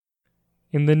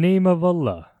In the name of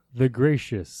Allah, the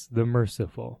Gracious, the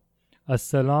Merciful.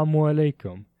 Assalamu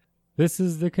alaikum. This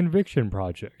is The Conviction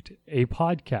Project, a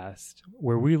podcast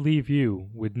where we leave you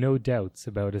with no doubts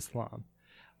about Islam.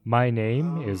 My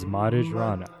name is Maarij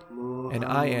Farhan. And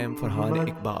I am Farhan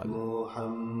Iqbal.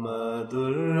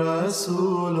 Muhammadur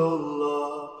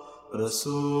Rasulullah,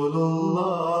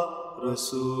 Rasulullah,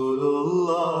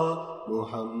 Rasulullah,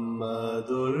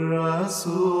 Muhammadur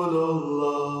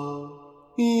Rasulullah.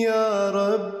 Ya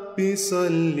Rabbi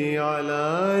salli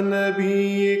ala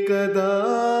nabiyyika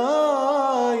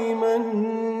daiman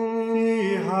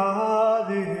fi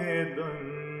hadhihi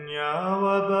dunya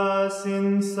wa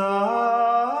basin sani.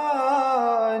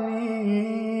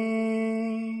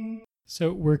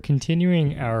 So we're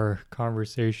continuing our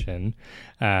conversation,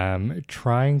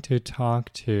 trying to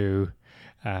talk to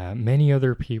many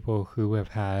other people who have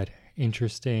had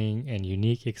interesting and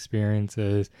unique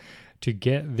experiences to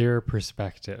get their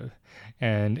perspective.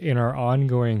 And in our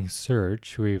ongoing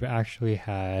search, we've actually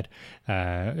had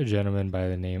a gentleman by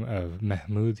the name of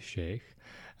Mahmoud Sheikh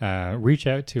reach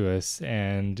out to us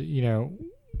and,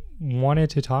 wanted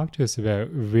to talk to us about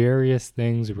various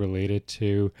things related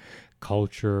to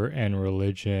culture and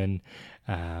religion.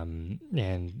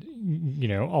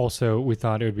 Also we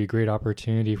thought it would be a great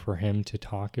opportunity for him to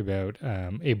talk about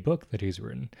a book that he's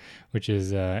written, which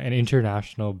is an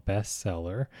international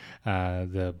bestseller.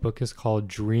 The book is called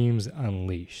Dreams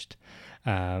Unleashed.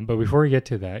 But before we get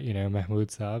to that, Mahmoud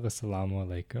Saab, Assalamu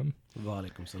alaikum. Wa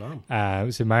alaikum salam.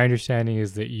 So my understanding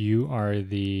is that you are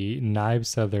the Naib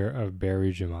Sadr of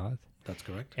Bari Jamaat. That's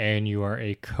correct. And you are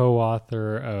a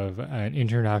co-author of an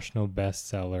international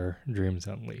bestseller, Dreams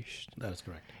Unleashed. That is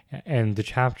correct. And the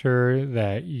chapter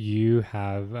that you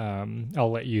have,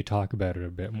 I'll let you talk about it a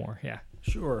bit more. Yeah.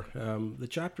 Sure. The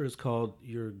chapter is called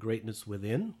Your Greatness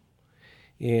Within.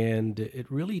 And it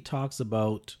really talks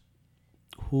about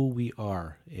who we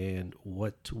are and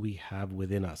what we have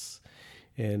within us.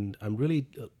 And I'm really,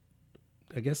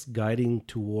 guiding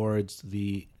towards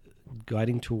the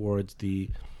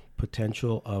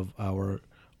potential of our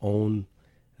own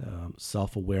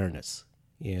self-awareness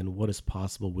and what is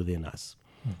possible within us.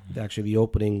 Mm-hmm. Actually, the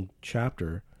opening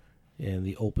chapter and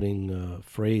the opening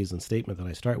phrase and statement that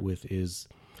I start with is,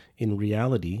 in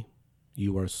reality,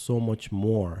 you are so much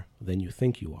more than you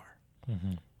think you are.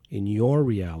 Mm-hmm. In your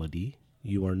reality,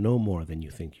 you are no more than you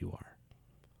think you are.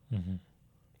 Mm-hmm.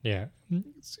 Yeah.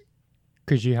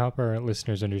 Could you help our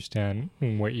listeners understand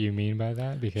what you mean by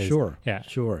that? Because Sure. Yeah.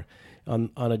 Sure.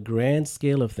 On a grand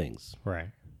scale of things,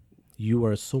 right, you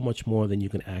are so much more than you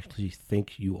can actually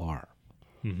think you are.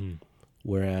 Mm-hmm.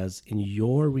 Whereas in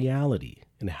your reality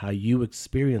and how you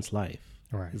experience life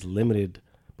is limited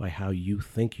by how you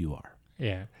think you are.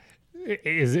 Yeah.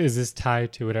 Is this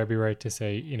tied to, would I be right to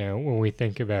say, when we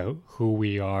think about who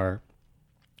we are,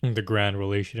 the grand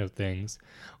relation of things,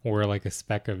 we're like a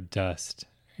speck of dust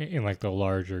in like the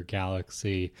larger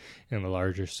galaxy, in the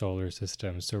larger solar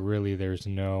system. So really there's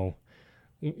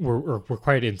we're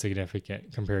quite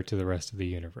insignificant compared to the rest of the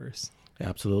universe.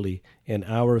 Absolutely. And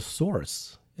our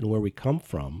source and where we come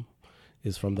from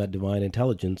is from that divine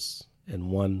intelligence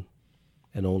and one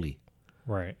and only.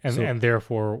 Right. And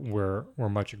therefore we're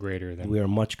much greater than... We are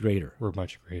much greater. We're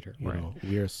much greater. Right.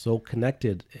 We are so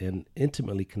connected and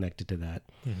intimately connected to that.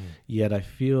 Mm-hmm. Yet I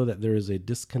feel that there is a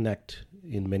disconnect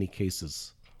in many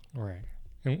cases. Right.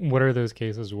 And what are those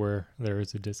cases where there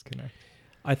is a disconnect?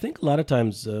 I think a lot of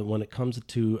times when it comes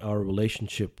to our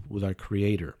relationship with our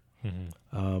Creator,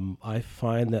 mm-hmm. I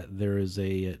find that there is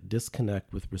a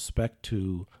disconnect with respect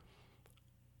to,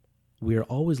 we are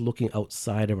always looking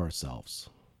outside of ourselves.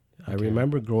 Okay. I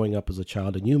remember growing up as a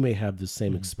child, and you may have the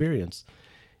same mm-hmm. experience,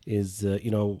 is, I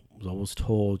was always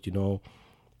told,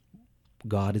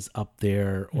 God is up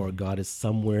there, or mm-hmm. God is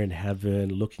somewhere in heaven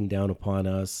looking down upon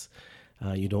us.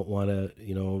 You don't want to,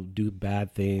 do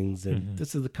bad things. And mm-hmm.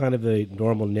 this is the kind of a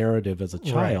normal narrative as a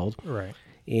child. Right.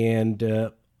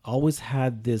 And always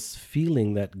had this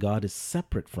feeling that God is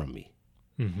separate from me.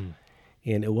 Mm-hmm.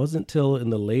 And it wasn't until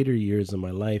in the later years of my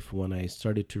life when I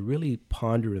started to really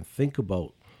ponder and think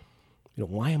about,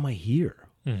 why am I here?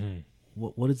 Mm-hmm.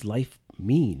 What does life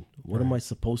mean? What am I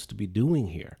supposed to be doing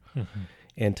here? Mm-hmm.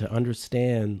 And to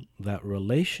understand that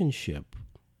relationship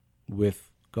with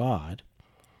God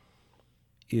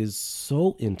is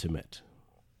so intimate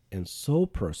and so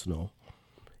personal,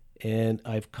 and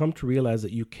I've come to realize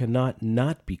that you cannot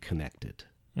not be connected.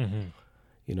 Mm-hmm.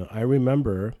 I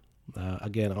remember,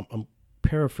 again, I'm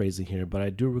paraphrasing here, but I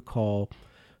do recall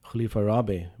Khalifa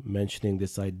Rabi mentioning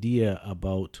this idea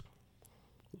about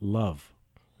love.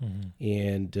 Mm-hmm.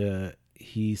 And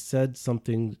he said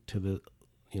something to the,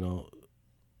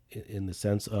 in the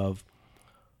sense of,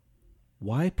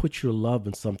 why put your love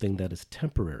in something that is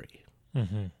temporary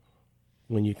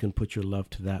when you can put your love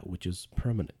to that which is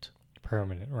permanent?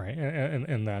 Permanent, right?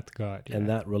 And that's God. Yeah. And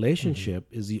that relationship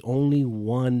is the only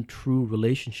one true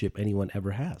relationship anyone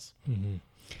ever has.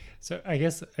 So I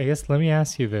guess let me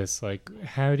ask you this: like,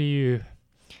 how do you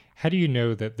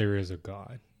know that there is a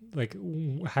God? Like,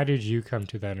 how did you come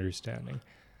to that understanding?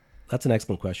 That's an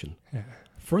excellent question. Yeah.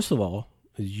 First of all,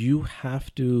 you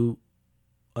have to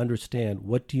understand,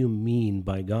 what do you mean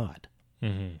by God?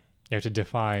 You have to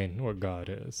define what God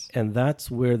is. And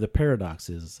that's where the paradox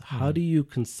is. How do you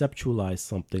conceptualize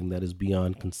something that is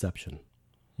beyond conception?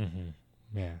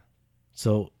 Yeah.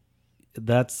 So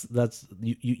that's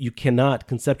you cannot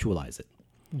conceptualize it.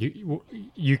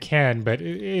 You can, but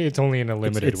it's only in a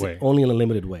limited way. Only in a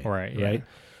limited way. Right. Yeah. Right.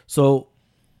 So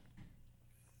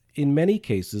in many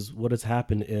cases, what has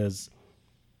happened is,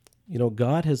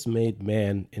 God has made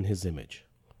man in his image,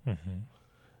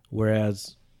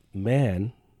 whereas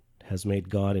man has made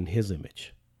God in his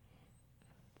image.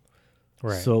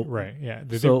 Right. So, right. Yeah.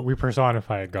 So we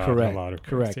personify God in a lot of ways.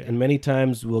 Correct. Yeah. And many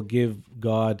times we'll give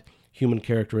God human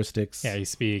characteristics. Yeah. He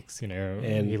speaks,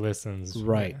 and he listens.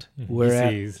 Right. Yeah.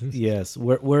 Whereas, he sees. yes.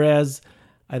 Whereas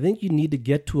I think you need to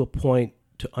get to a point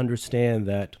to understand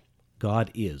that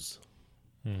God is.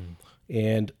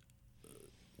 And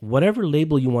whatever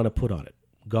label you want to put on it,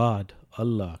 God,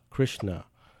 Allah, Krishna,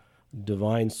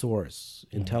 divine source,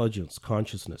 intelligence,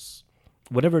 consciousness,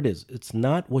 whatever it is, it's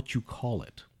not what you call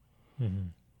it,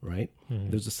 right?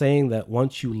 There's a saying that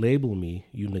once you label me,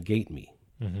 you negate me.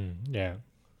 Yeah.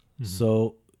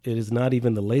 So it is not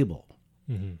even the label.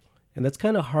 And that's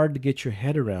kind of hard to get your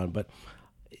head around. But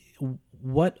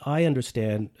what I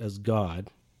understand as God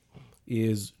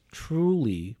is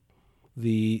truly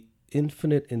the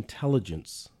infinite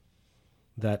intelligence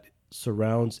that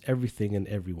surrounds everything and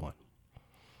everyone.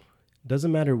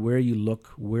 Doesn't matter where you look,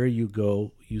 where you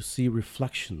go, you see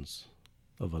reflections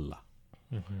of Allah.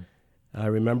 I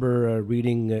remember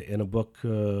reading in a book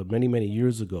many, many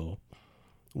years ago,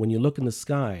 when you look in the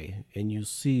sky and you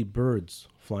see birds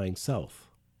flying south,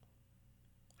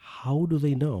 how do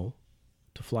they know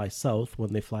to fly south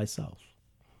when they fly south?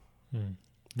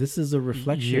 This is a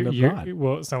reflection of God.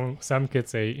 Well, some could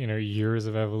say, years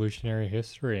of evolutionary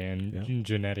history and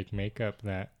genetic makeup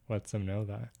that lets them know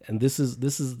that. And this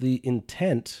is the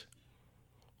intent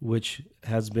which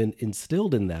has been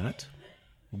instilled in that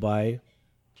by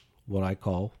what I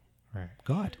call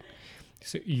God.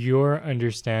 So your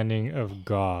understanding of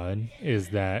God is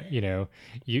that,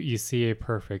 you see a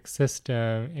perfect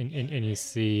system and you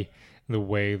see the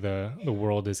way the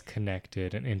world is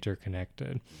connected and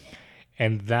interconnected.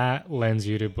 And that lends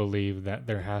you to believe that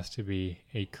there has to be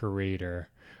a creator,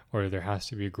 or there has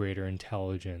to be a greater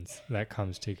intelligence that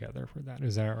comes together for that.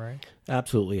 Is that right?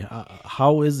 Absolutely.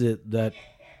 How is it that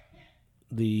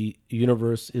the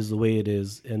universe is the way it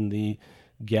is, and the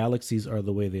galaxies are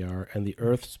the way they are, and the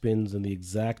Earth spins in the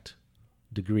exact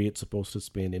degree it's supposed to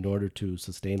spin in order to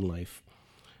sustain life?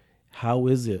 How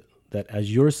is it that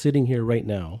as you're sitting here right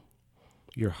now,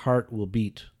 your heart will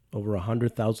beat over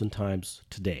 100,000 times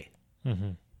today?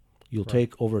 You'll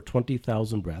take over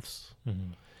 20,000 breaths.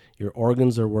 Your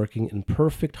organs are working in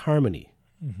perfect harmony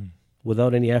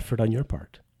without any effort on your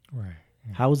part. Right.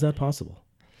 Yeah. How is that possible?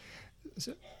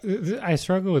 So, I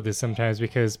struggle with this sometimes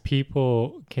because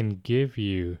people can give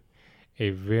you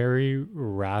a very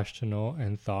rational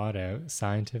and thought out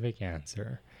scientific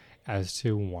answer as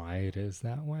to why it is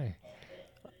that way.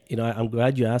 I'm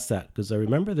glad you asked that, because I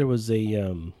remember there was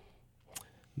a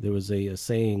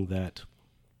saying that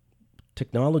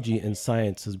technology and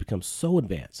science has become so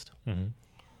advanced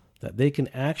that they can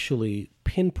actually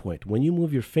pinpoint, when you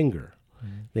move your finger,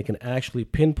 they can actually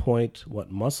pinpoint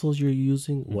what muscles you're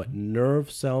using, what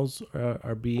nerve cells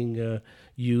are being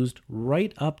used,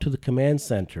 right up to the command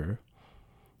center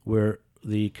where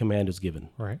the command is given.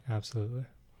 Right, absolutely.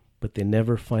 But they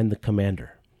never find the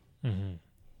commander.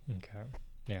 Okay,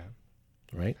 yeah.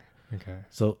 Right? Okay.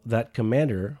 So that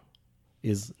commander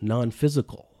is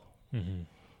non-physical.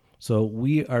 So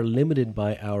we are limited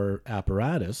by our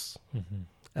apparatus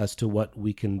as to what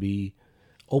we can be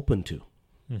open to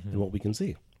and what we can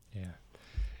see.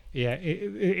 Yeah.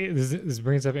 This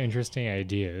brings up interesting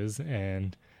ideas,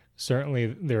 and certainly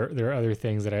there are other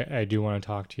things that I do want to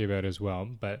talk to you about as well.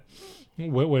 But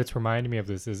what it's reminding me of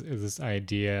is this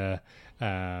idea.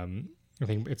 I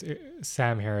think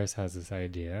Sam Harris has this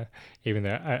idea, even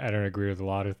though I don't agree with a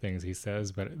lot of things he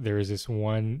says, but there is this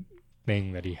one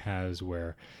thing that he has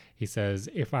where he says,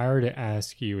 if I were to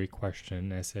ask you a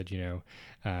question, I said,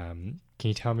 can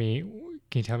you tell me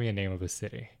a name of a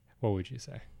city? What would you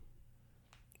say?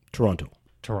 Toronto.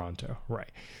 Toronto,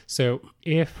 right. So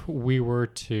if we were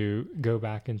to go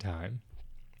back in time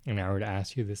and I were to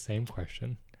ask you the same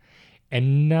question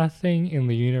and nothing in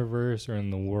the universe or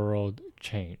in the world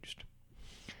changed,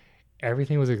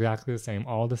 everything was exactly the same,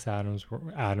 all the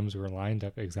atoms were lined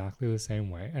up exactly the same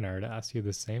way, and I were to ask you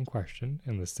the same question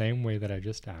in the same way that I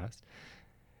just asked,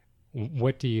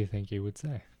 what do you think you would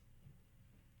say?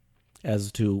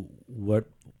 As to what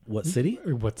city?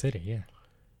 What city, yeah.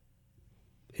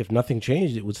 If nothing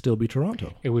changed, it would still be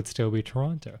Toronto. It would still be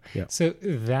Toronto. Yeah. So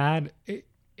that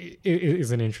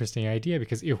is an interesting idea,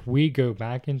 because if we go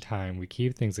back in time, we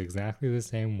keep things exactly the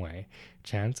same way,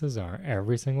 chances are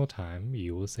every single time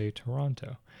you will say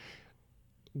Toronto,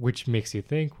 which makes you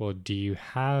think, well,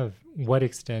 what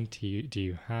extent do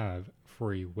you have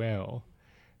free will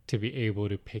to be able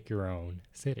to pick your own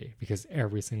city? Because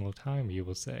every single time you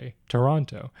will say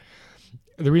Toronto.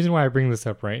 The reason why I bring this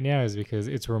up right now is because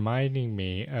it's reminding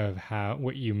me of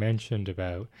what you mentioned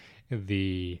about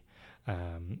the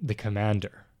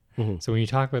commander. Mm-hmm. So when you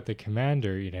talk about the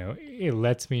commander, it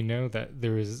lets me know that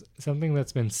there is something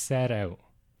that's been set out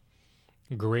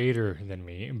greater than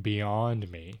me, beyond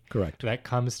me. Correct. That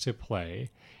comes to play.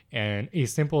 And a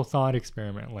simple thought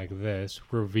experiment like this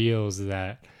reveals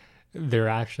that there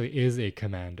actually is a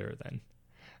commander then.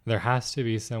 There has to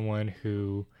be someone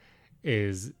who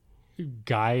is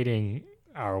guiding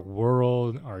our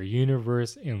world, our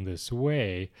universe in this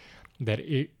way that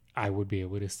I would be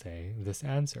able to say this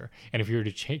answer. And if you were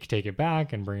to take it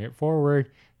back and bring it forward,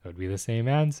 it would be the same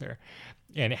answer.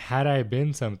 And had I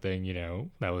been something,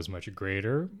 that was much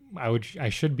greater, I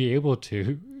should be able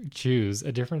to choose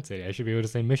a different city. I should be able to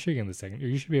say Michigan the second, or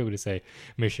you should be able to say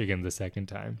Michigan the second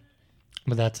time.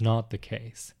 But that's not the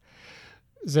case.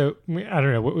 So I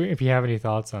don't know if you have any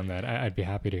thoughts on that. I'd be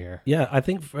happy to hear. Yeah, I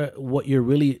think what you're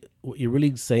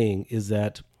really saying is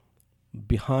that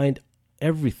behind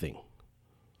everything,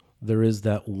 there is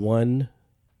that one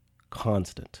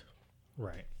constant,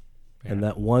 right? Yeah. And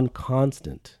that one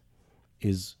constant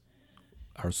is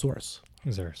our source.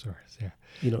 Is our source?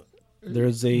 Yeah.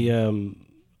 There's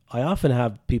I often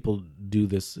have people do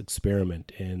this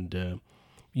experiment, and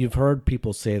you've heard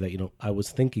people say that I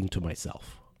was thinking to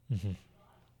myself. Mm-hmm.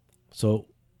 So,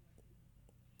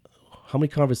 how many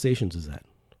conversations is that?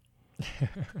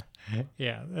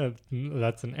 Yeah,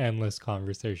 that's an endless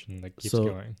conversation that keeps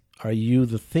going. Are you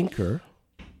the thinker,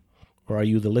 or are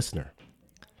you the listener?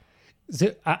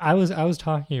 So I was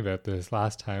talking about this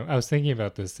last time. I was thinking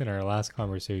about this in our last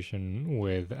conversation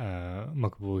with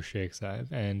Makbul Sheikh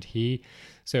Saib, and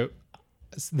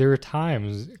there are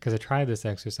times, because I tried this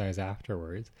exercise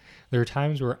afterwards, there are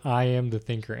times where I am the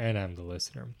thinker and I'm the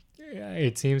listener.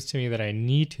 It seems to me that I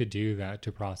need to do that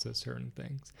to process certain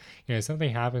things. If something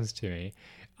happens to me,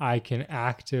 I can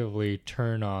actively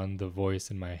turn on the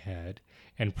voice in my head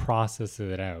and process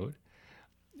it out.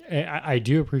 I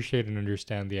do appreciate and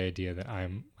understand the idea that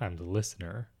I'm the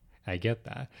listener. I get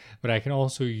that. But I can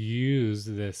also use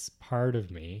this part of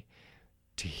me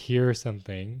to hear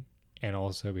something and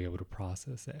also be able to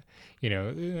process it.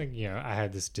 I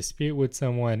had this dispute with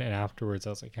someone, and afterwards I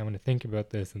was like, I'm going to think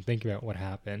about this and think about what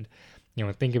happened,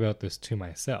 and think about this to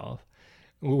myself,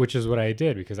 which is what I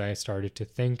did, because I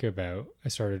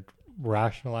started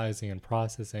rationalizing and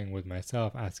processing with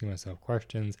myself, asking myself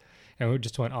questions, and it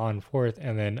just went on forth,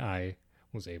 and then I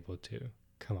was able to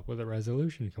come up with a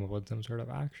resolution, come up with some sort of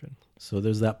action. So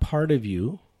there's that part of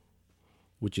you,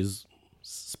 which is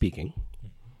speaking,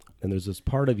 and there's this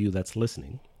part of you that's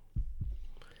listening,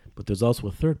 but there's also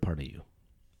a third part of you.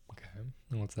 Okay,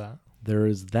 and what's that? There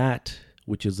is that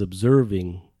which is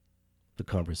observing the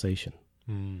conversation.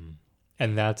 And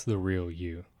that's the real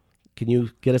you. Can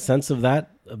you get a sense of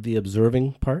that, of the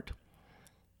observing part?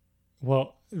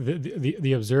 Well,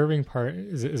 the observing part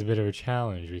is a bit of a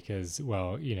challenge, because,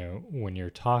 when you're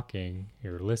talking,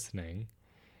 you're listening.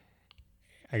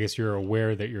 I guess you're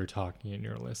aware that you're talking and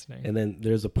you're listening. And then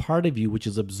there's a part of you which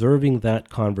is observing that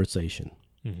conversation.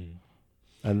 Mm-hmm.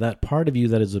 And that part of you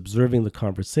that is observing the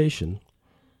conversation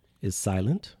is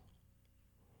silent,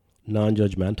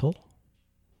 non-judgmental,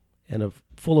 and a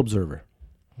full observer.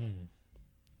 Mm.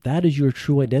 That is your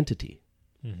true identity.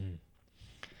 Mm-hmm.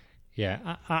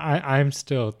 Yeah, I'm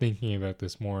still thinking about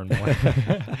this more and more,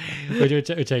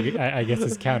 which I guess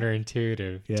is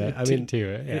counterintuitive to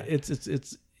it. Yeah.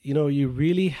 It's you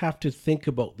really have to think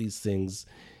about these things,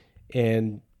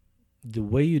 and the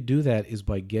way you do that is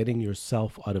by getting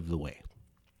yourself out of the way.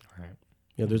 Right.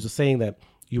 There's a saying that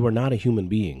you are not a human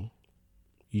being,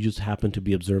 you just happen to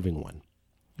be observing one.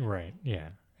 Right. Yeah.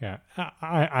 Yeah.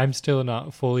 I'm still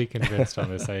not fully convinced on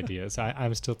this idea. So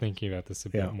I'm still thinking about this a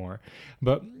bit more.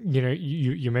 But,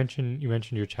 you mentioned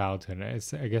your childhood.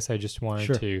 I guess I just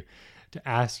wanted to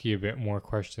ask you a bit more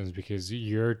questions, because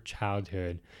your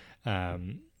childhood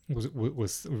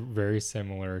was very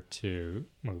similar to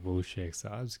Maqbool Sheikh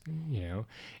Saab's,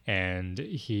 and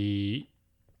he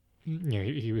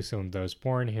was someone that was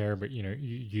born here, but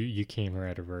you came here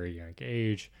at a very young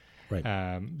age. Right.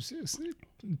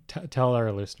 Tell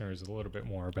our listeners a little bit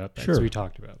more about that. Sure. So we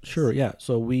talked about this. Sure, yeah.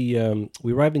 So we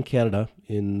arrived in Canada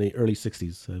in the early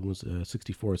 60s. It was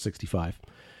 64 or 65.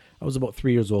 I was about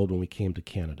 3 years old when we came to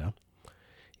Canada,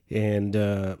 and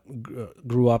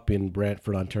grew up in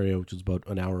Brantford, Ontario, which is about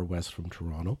an hour west from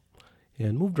Toronto,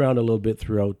 and moved around a little bit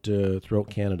throughout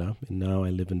Canada, and now I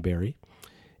live in Barrie.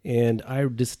 And I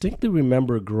distinctly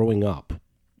remember growing up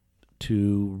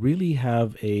to really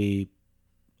have a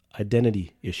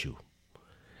identity issue,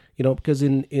 because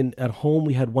in at home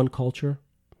we had one culture,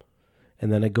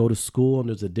 and then I go to school and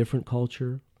there's a different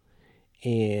culture,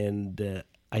 and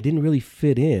I didn't really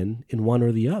fit in one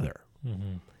or the other.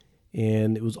 Mm-hmm.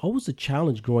 And it was always a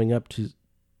challenge growing up to,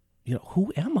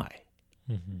 who am I?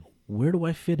 Mm-hmm. Where do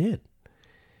I fit in?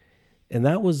 And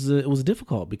that was it was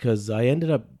difficult, because I ended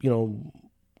up,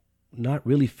 not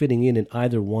really fitting in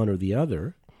either one or the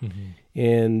other. Mm-hmm.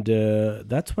 And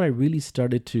that's when I really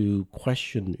started to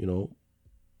question,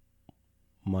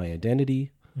 my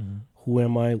identity. Mm-hmm. Who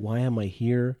am I? Why am I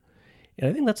here? And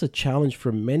I think that's a challenge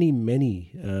for many,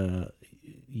 many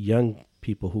young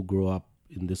people who grow up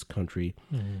in this country,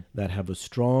 mm-hmm. that have a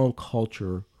strong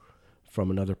culture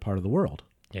from another part of the world.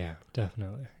 Yeah,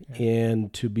 definitely. Yeah.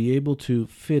 And to be able to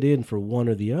fit in for one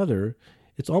or the other,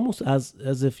 it's almost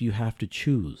as if you have to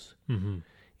choose. Mm-hmm.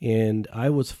 And I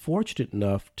was fortunate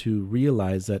enough to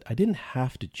realize that I didn't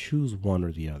have to choose one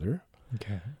or the other.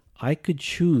 Okay. I could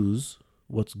choose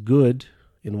what's good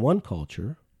in one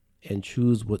culture and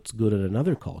choose what's good in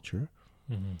another culture,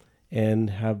 mm-hmm. and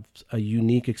have a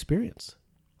unique experience.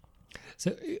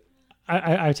 So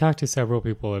I talked to several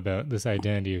people about this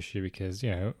identity issue, because,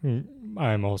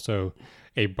 I'm also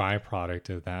a byproduct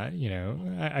of that.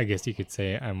 I guess you could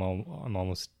say I'm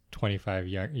almost 25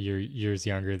 years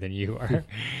younger than you are.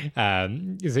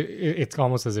 It's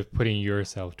almost as if putting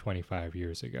yourself 25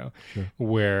 years ago, sure.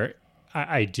 Where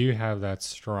I do have that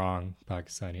strong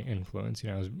Pakistani influence.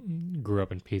 I grew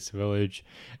up in Peace Village,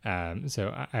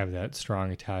 so I have that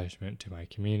strong attachment to my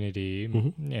community,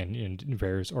 mm-hmm. and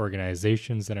various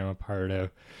organizations that I'm a part of.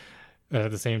 But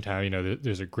at the same time,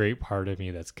 there's a great part of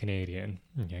me that's Canadian,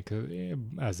 because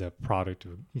as a product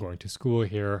of going to school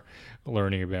here,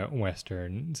 learning about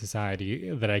Western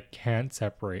society, that I can't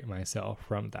separate myself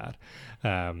from that.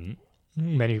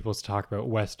 Many people talk about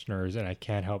Westerners, and I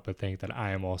can't help but think that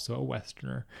I am also a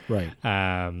Westerner. Right.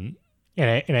 And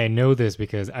I know this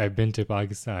because I've been to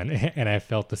Pakistan, and I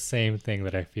felt the same thing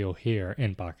that I feel here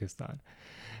in Pakistan.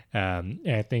 And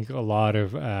I think a lot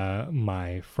of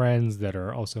my friends that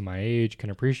are also my age can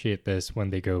appreciate this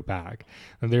when they go back.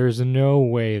 And there's no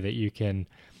way that you can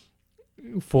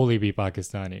fully be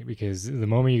Pakistani, because the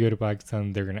moment you go to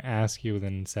Pakistan, they're going to ask you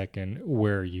within a second,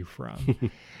 where are you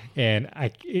from? And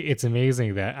it's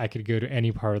amazing that I could go to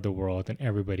any part of the world and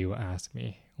everybody will ask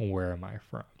me, where am I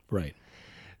from? Right.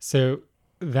 So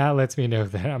that lets me know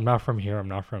that I'm not from here, I'm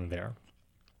not from there.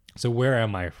 So where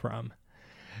am I from?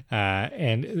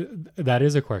 And that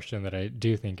is a question that I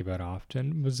do think about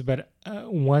often. But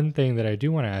one thing that I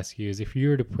do want to ask you is, if you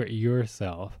were to put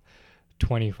yourself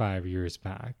 25 years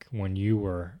back, when you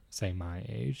were, say, my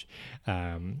age,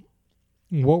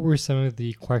 what were some of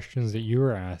the questions that you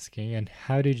were asking, and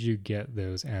how did you get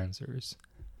those answers?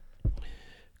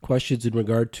 Questions in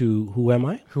regard to who am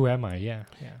I? Who am I? Yeah.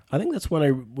 I think that's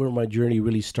where my journey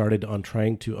really started, on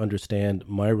trying to understand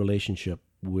my relationship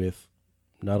with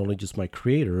not only just my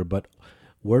creator, but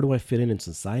where do I fit in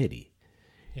society?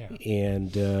 Yeah.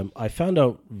 And I found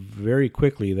out very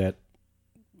quickly that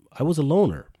I was a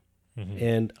loner, mm-hmm.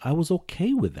 and I was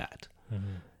okay with that.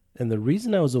 Mm-hmm. And the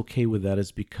reason I was okay with that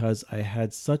is because I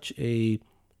had such a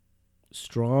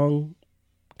strong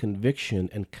conviction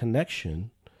and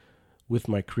connection with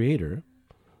my creator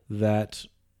that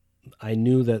I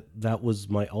knew that was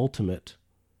my ultimate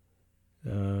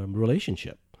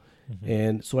relationship. Mm-hmm.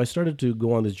 And so I started to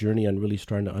go on this journey and really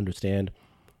starting to understand,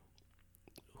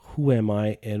 who am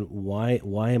I, and why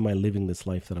am I living this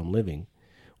life that I'm living?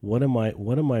 What am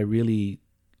I really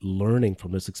learning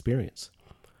from this experience?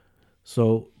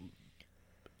 So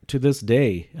to this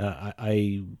day,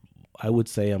 I would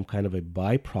say I'm kind of a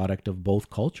byproduct of both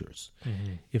cultures.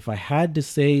 Mm-hmm. If I had to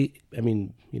say,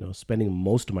 spending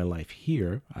most of my life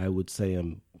here, I would say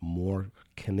I'm more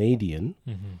Canadian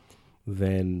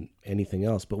than anything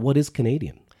else. But what is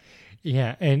Canadian?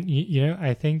 Yeah, and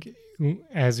I think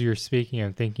as you're speaking,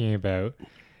 I'm thinking about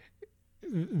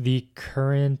the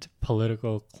current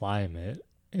political climate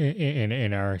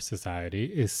in our society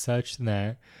is such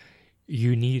that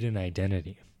you need an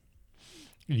identity.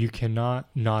 You cannot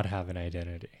not have an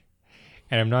identity.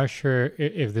 And I'm not sure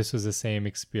if this was the same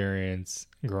experience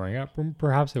growing up.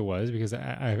 Perhaps it was, because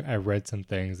I read some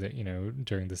things that,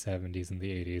 during the 70s and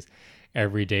the 80s,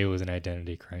 every day was an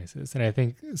identity crisis. And I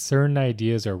think certain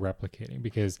ideas are replicating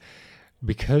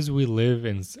because we live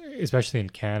in, especially in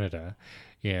Canada,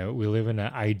 we live in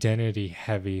an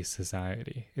identity-heavy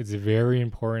society. It's very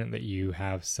important that you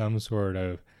have some sort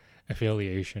of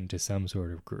affiliation to some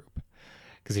sort of group.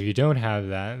 Because if you don't have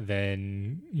that,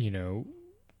 then,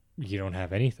 you don't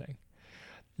have anything.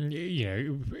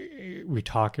 We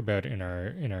talk about in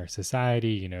our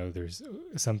society, there's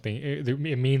something,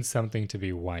 it means something to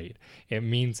be white. It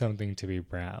means something to be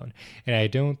brown. And I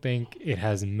don't think it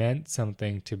has meant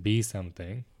something to be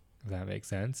something, if that makes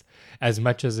sense, as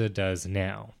much as it does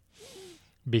now.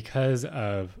 Because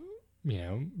of,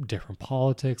 different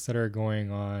politics that are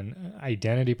going on,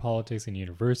 identity politics in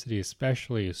university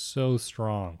especially is so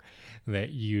strong that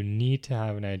you need to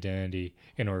have an identity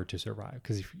in order to survive.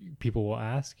 Because people will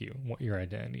ask you what your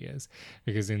identity is.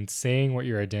 Because in saying what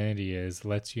your identity is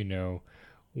lets you know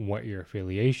what your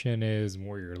affiliation is,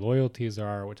 what your loyalties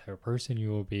are, what type of person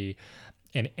you will be.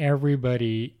 And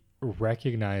everybody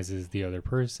recognizes the other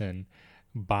person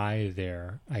by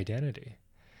their identity.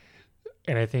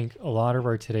 And I think a lot of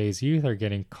our today's youth are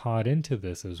getting caught into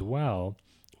this as well,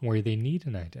 where they need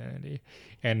an identity.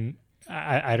 And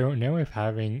I don't know if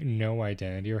having no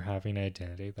identity or having an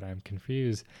identity that I'm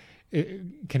confused, it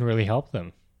can really help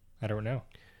them. I don't know.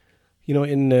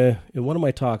 In one of my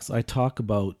talks, I talk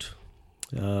about,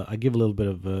 I give a little bit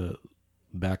of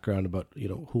background about,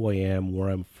 who I am, where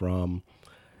I'm from.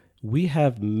 We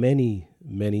have many,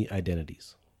 many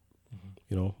identities.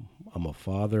 I'm a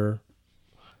father.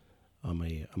 I'm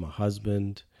a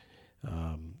husband.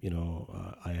 I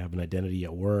have an identity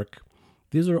at work.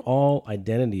 These are all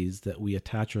identities that we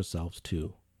attach ourselves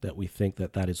to, that we think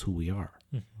that is who we are.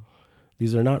 Mm-hmm.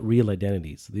 These are not real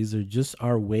identities. These are just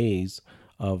our ways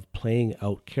of playing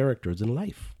out characters in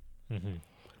life. Mm-hmm.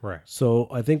 Right. So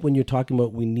I think when you're talking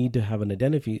about we need to have an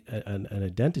identity,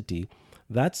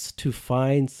 that's to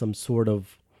find some sort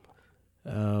of,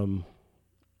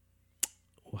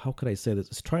 how could I say this?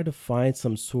 It's try to find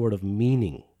some sort of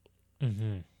meaning.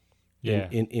 Mm-hmm. Yeah.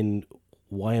 In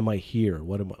why am I here?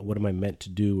 What am I meant to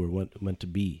do or what meant to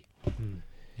be? Mm-hmm.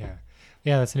 Yeah.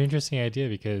 Yeah, that's an interesting idea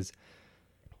because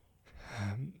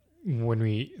when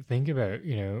we think about,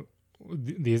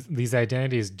 these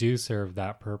identities do serve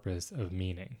that purpose of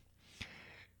meaning.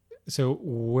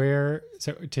 So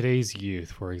today's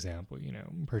youth, for example,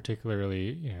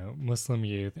 particularly, Muslim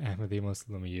youth, Ahmadi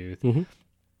Muslim youth, mm-hmm.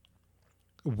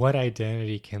 What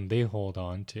identity can they hold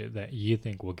on to that you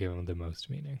think will give them the most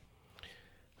meaning?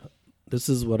 This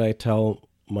is what I tell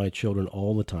my children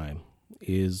all the time,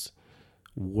 is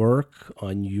work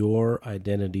on your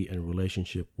identity and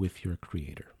relationship with your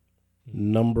Creator.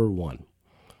 Mm-hmm. Number one,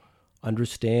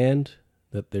 understand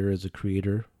that there is a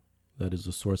Creator that is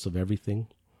the source of everything.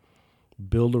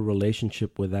 Build a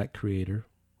relationship with that Creator.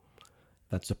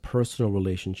 That's a personal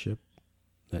relationship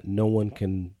that no one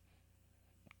can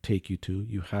take you to.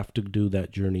 You have to do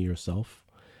that journey yourself.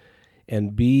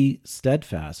 And be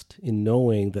steadfast in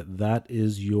knowing that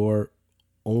is your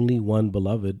only one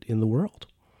beloved in the world.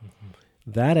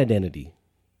 Mm-hmm. That identity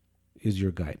is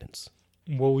your guidance.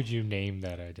 What would you name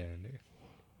that identity?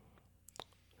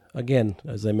 Again,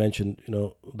 as I mentioned,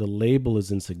 the label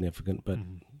is insignificant, but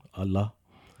mm-hmm. Allah,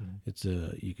 mm-hmm. it's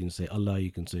you can say Allah,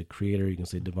 you can say Creator, you can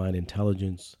say divine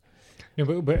intelligence.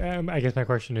 No, but I guess my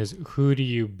question is, who do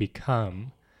you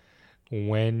become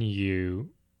when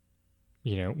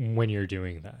when you're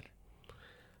doing that?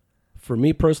 For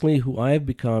me personally, who I have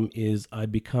become is I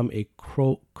become a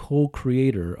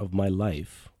co-creator of my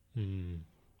life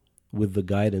with the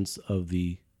guidance of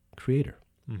the Creator.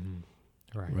 Mm-hmm.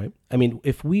 Right? I mean,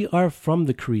 if we are from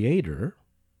the Creator,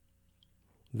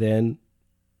 then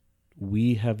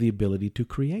we have the ability to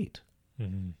create.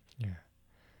 Mm-hmm. Yeah.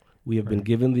 We have been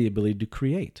given the ability to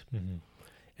create. Mm-hmm.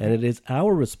 And it is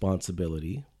our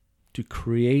responsibility to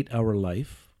create our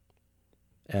life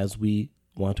as we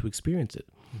want to experience it.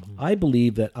 Mm-hmm. I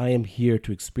believe that I am here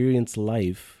to experience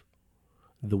life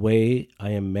the way I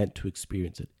am meant to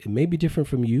experience it. It may be different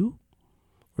from you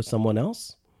or someone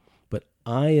else, but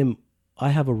I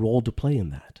have a role to play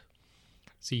in that.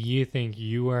 So you think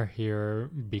you are here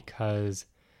because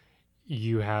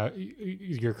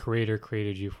your creator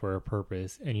created you for a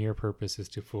purpose, and your purpose is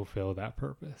to fulfill that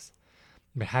purpose.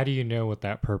 But how do you know what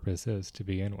that purpose is to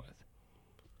begin with?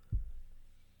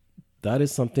 That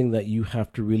is something that you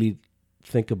have to really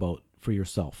think about for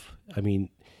yourself. I mean,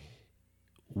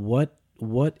 what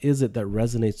is it that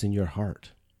resonates in your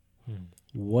heart?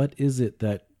 What is it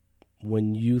that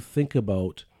when you think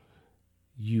about,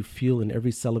 you feel in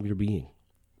every cell of your being?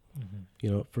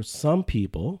 You know, for some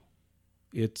people,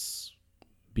 it's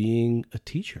being a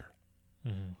teacher.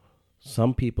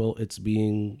 Some people, it's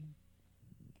being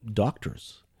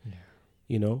doctors.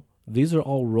 You know, these are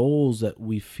all roles that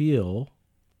we feel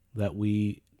that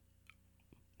we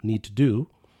need to do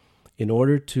in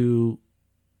order to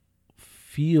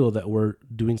feel that we're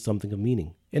doing something of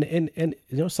meaning. And you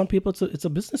know, some people it's a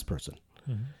business person.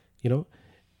 You know,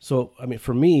 so I mean,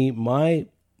 for me, my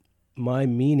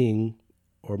meaning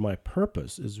or my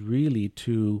purpose is really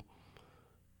to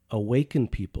awaken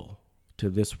people to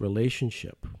this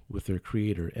relationship with their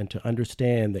creator, and to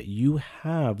understand that you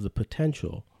have the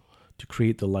potential to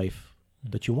create the life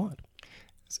that you want.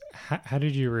 So how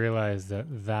did you realize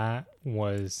that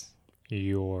was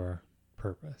your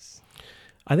purpose?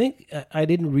 I think I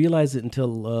didn't realize it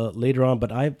until later on,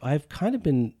 but I've kind of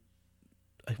been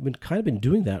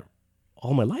doing that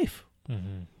all my life.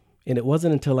 And it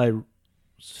wasn't until I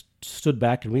stood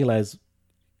back and realized,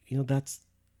 you know, that's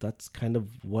kind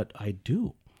of what I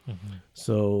do.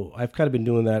 So I've kind of been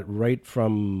doing that right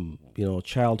from, you know,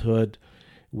 childhood,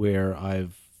 where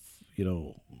I've, you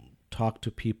know, talked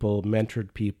to people,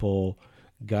 mentored people,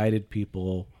 guided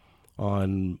people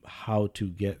on how to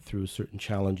get through certain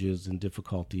challenges and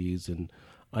difficulties, and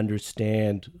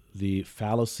understand the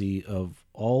fallacy of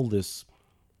all this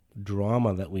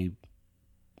drama that we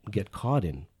get caught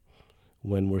in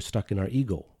when we're stuck in our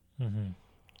ego.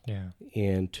 Yeah.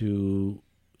 And to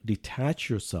detach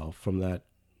yourself from that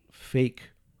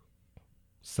fake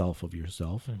self of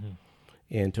yourself,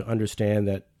 and to understand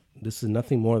that this is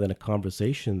nothing more than a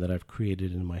conversation that I've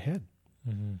created in my head.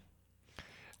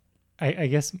 I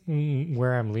guess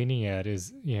where I'm leaning at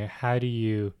is, you know, how do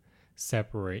you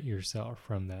separate yourself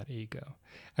from that ego?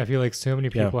 I feel like so many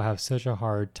people have such a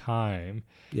hard time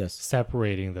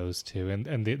separating those two,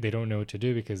 and they don't know what to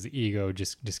do because the ego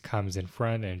just comes in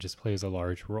front and just plays a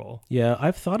large role. Yeah,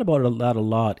 I've thought about that a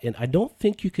lot, and I don't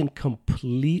think you can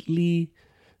completely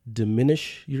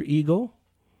diminish your ego,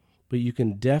 but you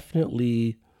can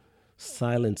definitely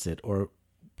silence it or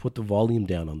put the volume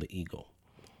down on the ego.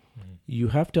 You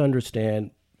have to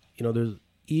understand, you know, there's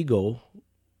ego.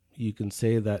 You can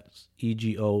say that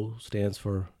EGO stands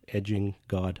for edging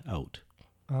God out.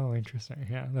 Oh, interesting.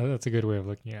 Yeah, that's a good way of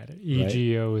looking at it.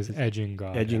 EGO is edging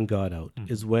God out. Edging God out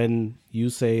is when you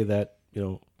say that, you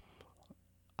know,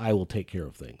 I will take care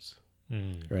of things.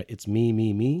 Right? It's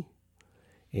me.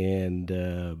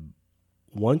 And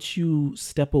once you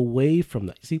step away from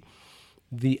that, see,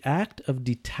 the act of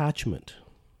detachment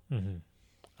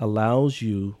allows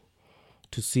you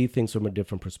to see things from a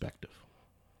different perspective.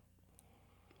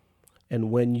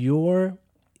 And when you're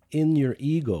in your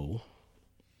ego,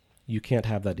 you can't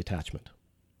have that detachment.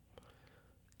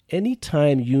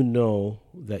 Anytime you know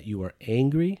that you are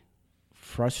angry,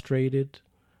 frustrated,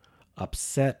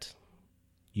 upset,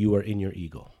 you are in your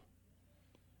ego.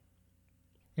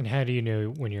 And how do you know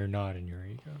when you're not in your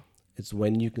ego? It's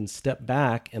when you can step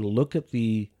back and look at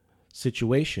the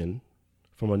situation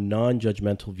from a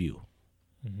non-judgmental view.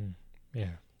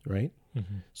 Yeah. Right?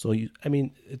 So,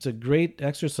 it's a great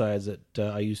exercise that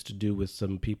I used to do with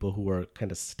some people who were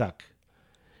kind of stuck.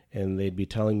 And they'd be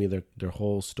telling me their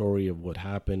whole story of what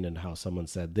happened and how someone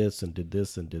said this and did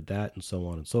that and so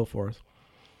on and so forth.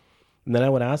 And then I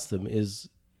would ask them is,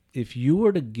 if you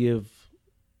were to give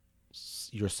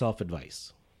yourself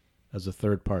advice as a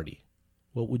third party,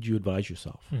 what would you advise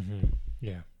yourself?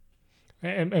 Yeah.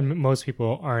 And most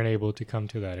people aren't able to come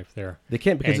to that if they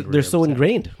can't, because they're so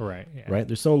ingrained. Right. Yeah. Right.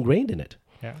 They're so ingrained in it.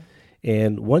 Yeah.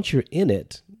 And once you're in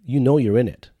it, you know you're in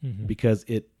it because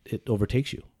it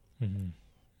overtakes you.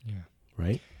 Yeah.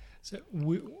 Right. So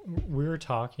we were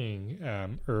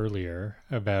talking earlier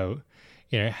about,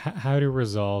 you know, how to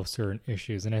resolve certain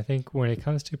issues. And I think when it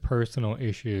comes to personal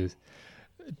issues,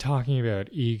 talking about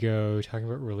ego, talking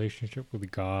about relationship with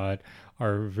God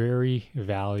are very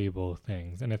valuable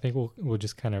things. And I think we'll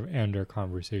just kind of end our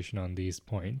conversation on these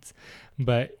points.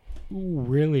 But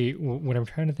really, what I'm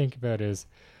trying to think about is,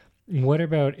 what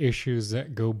about issues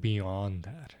that go beyond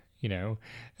that? You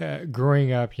know,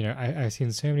 growing up, you know, I've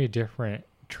seen so many different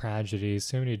tragedies,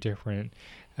 so many different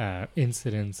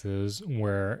incidences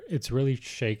where it's really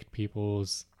shaked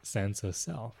people's sense of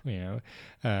self.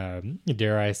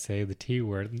 Dare I say the T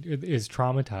word is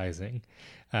traumatizing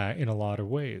in a lot of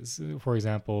ways. For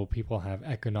example, people have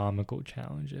economical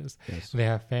challenges. Yes. They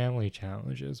have family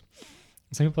challenges.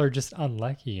 Some people are just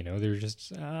unlucky, they're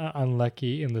just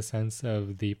unlucky in the sense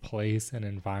of the place and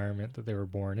environment that they were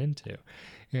born into.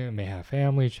 May have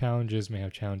family challenges, may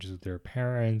have challenges with their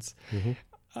parents. Mm-hmm.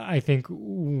 I think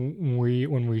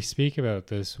when we speak about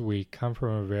this, we come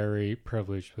from a very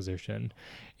privileged position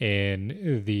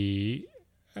in the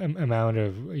amount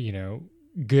of,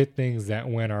 good things that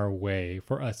went our way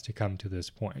for us to come to this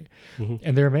point. Mm-hmm.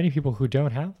 And there are many people who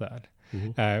don't have that.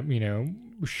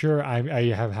 Mm-hmm. Sure, I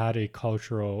have had a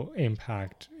cultural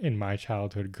impact in my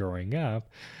childhood growing up,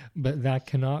 but that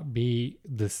cannot be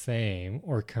the same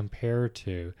or compare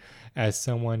to as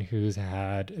someone who's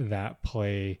had that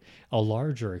play a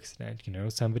larger extent.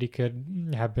 Somebody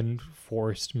could have been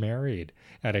forced married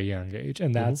at a young age,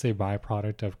 and that's a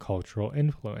byproduct of cultural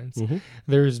influence. Mm-hmm.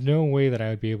 There's no way that I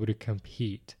would be able to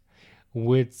compete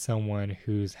with someone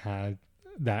who's had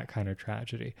that kind of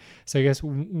tragedy. So I guess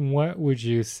what would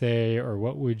you say, or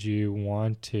what would you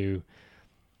want to,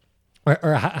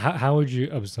 or how would you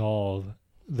absolve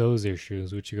those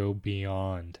issues which go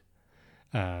beyond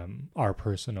our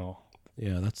personal?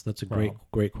 Yeah, that's a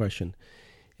great question.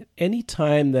 Any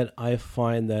time that I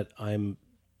find that I'm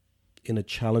in a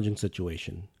challenging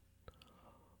situation,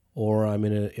 or I'm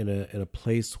in a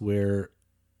place where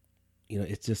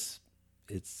it's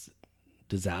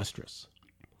disastrous,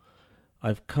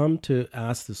 I've come to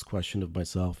ask this question of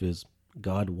myself: is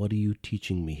God, what are you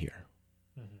teaching me here?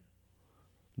 Mm-hmm.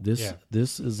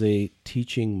 This is a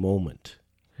teaching moment.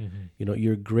 Mm-hmm.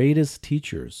 Your greatest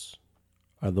teachers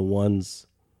are the ones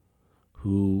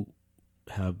who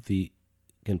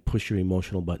can push your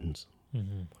emotional buttons.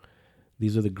 Mm-hmm.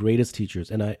 These are the greatest teachers,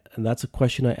 and that's a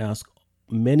question I ask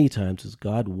many times: is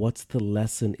God, what's the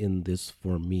lesson in this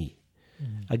for me?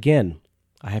 Mm-hmm. Again,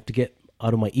 I have to get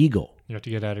out of my ego. You have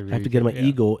to get out of your I have to get my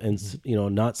ego and,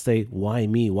 mm-hmm. Not say, why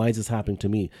me? Why is this happening to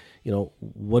me?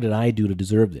 What did I do to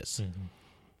deserve this? Mm-hmm.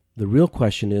 The real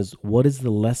question is, what is the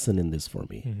lesson in this for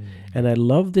me? Mm-hmm. And I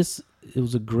love this. It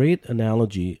was a great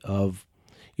analogy of,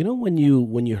 when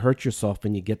you hurt yourself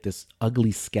and you get this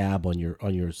ugly scab on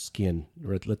your skin,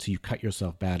 or let's say you cut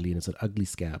yourself badly and it's an ugly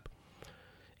scab.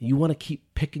 You want to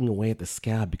keep picking away at the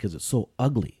scab because it's so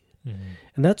ugly. Mm-hmm.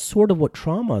 And that's sort of what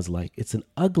trauma is like. It's an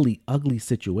ugly, ugly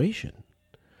situation.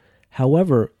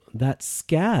 However, that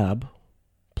scab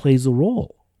plays a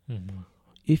role. Mm-hmm.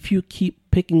 If you keep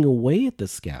picking away at the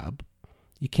scab,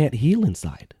 you can't heal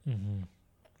inside. Mm-hmm.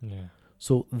 Yeah.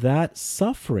 So that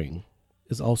suffering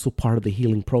is also part of the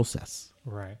healing process.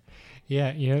 Right.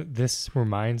 Yeah, this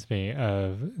reminds me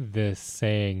of this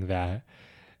saying that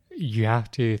you have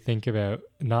to think about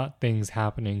not things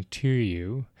happening to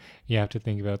you. You have to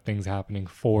think about things happening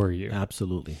for you.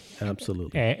 Absolutely.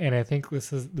 And I think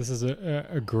this is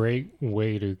a great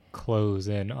way to close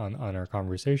in on our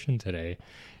conversation today,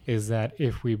 is that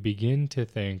if we begin to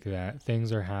think that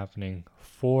things are happening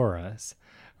for us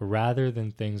rather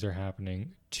than things are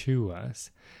happening to us,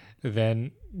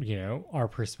 then our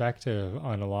perspective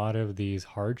on a lot of these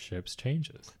hardships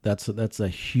changes. That's a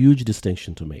huge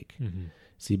distinction to make. Mm-hmm.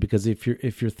 See, because if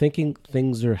you're thinking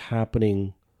things are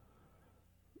happening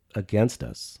against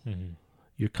us, mm-hmm.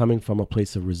 you're coming from a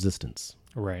place of resistance.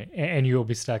 Right. And you'll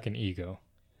be stuck in ego.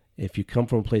 If you come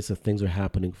from a place of things are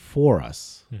happening for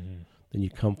us, mm-hmm. then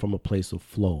you come from a place of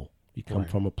flow. You come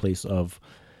from a place of,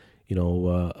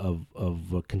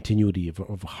 of continuity,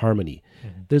 of harmony.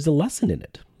 Mm-hmm. There's a lesson in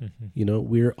it. Mm-hmm.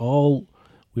 We're all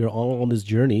on this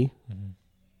journey mm-hmm.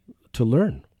 to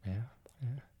learn. Yeah.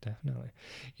 Definitely.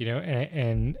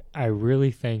 And I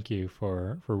really thank you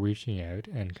for reaching out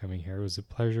and coming here. It was a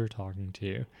pleasure talking to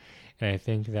you. And I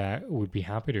think that we'd be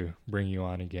happy to bring you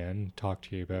on again, talk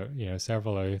to you about,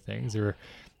 several other things. There were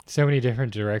so many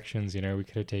different directions, we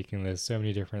could have taken this, so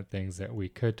many different things that we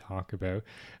could talk about,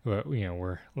 but,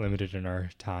 we're limited in our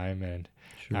time and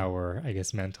our, I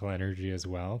guess, mental energy as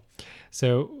well.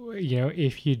 So,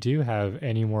 if you do have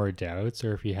any more doubts,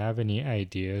 or if you have any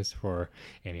ideas for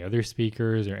any other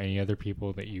speakers or any other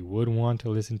people that you would want to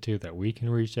listen to that we can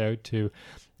reach out to,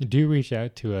 do reach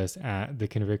out to us at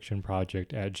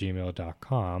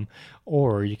theconvictionproject@gmail.com,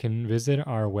 or you can visit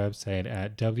our website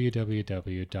at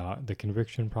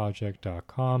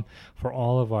www.theconvictionproject.com for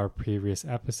all of our previous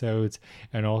episodes.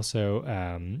 And also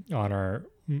on our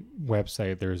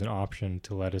website, there's an option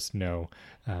to let us know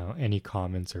any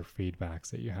comments or feedbacks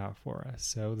that you have for us.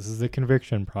 So this is The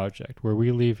Conviction Project, where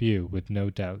we leave you with no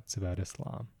doubts about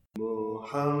Islam.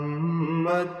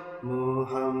 محمد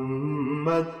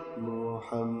محمد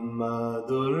محمد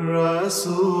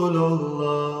رسول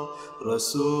الله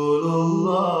رسول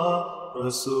الله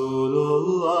رسول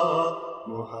الله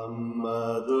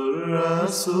محمد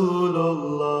رسول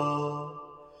الله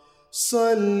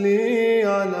صلي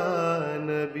على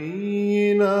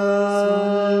نبينا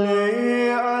صلي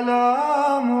على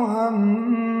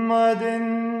محمد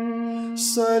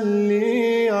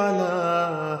صلي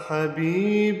على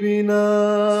حبيبنا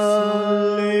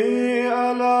صلي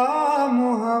على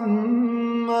محمد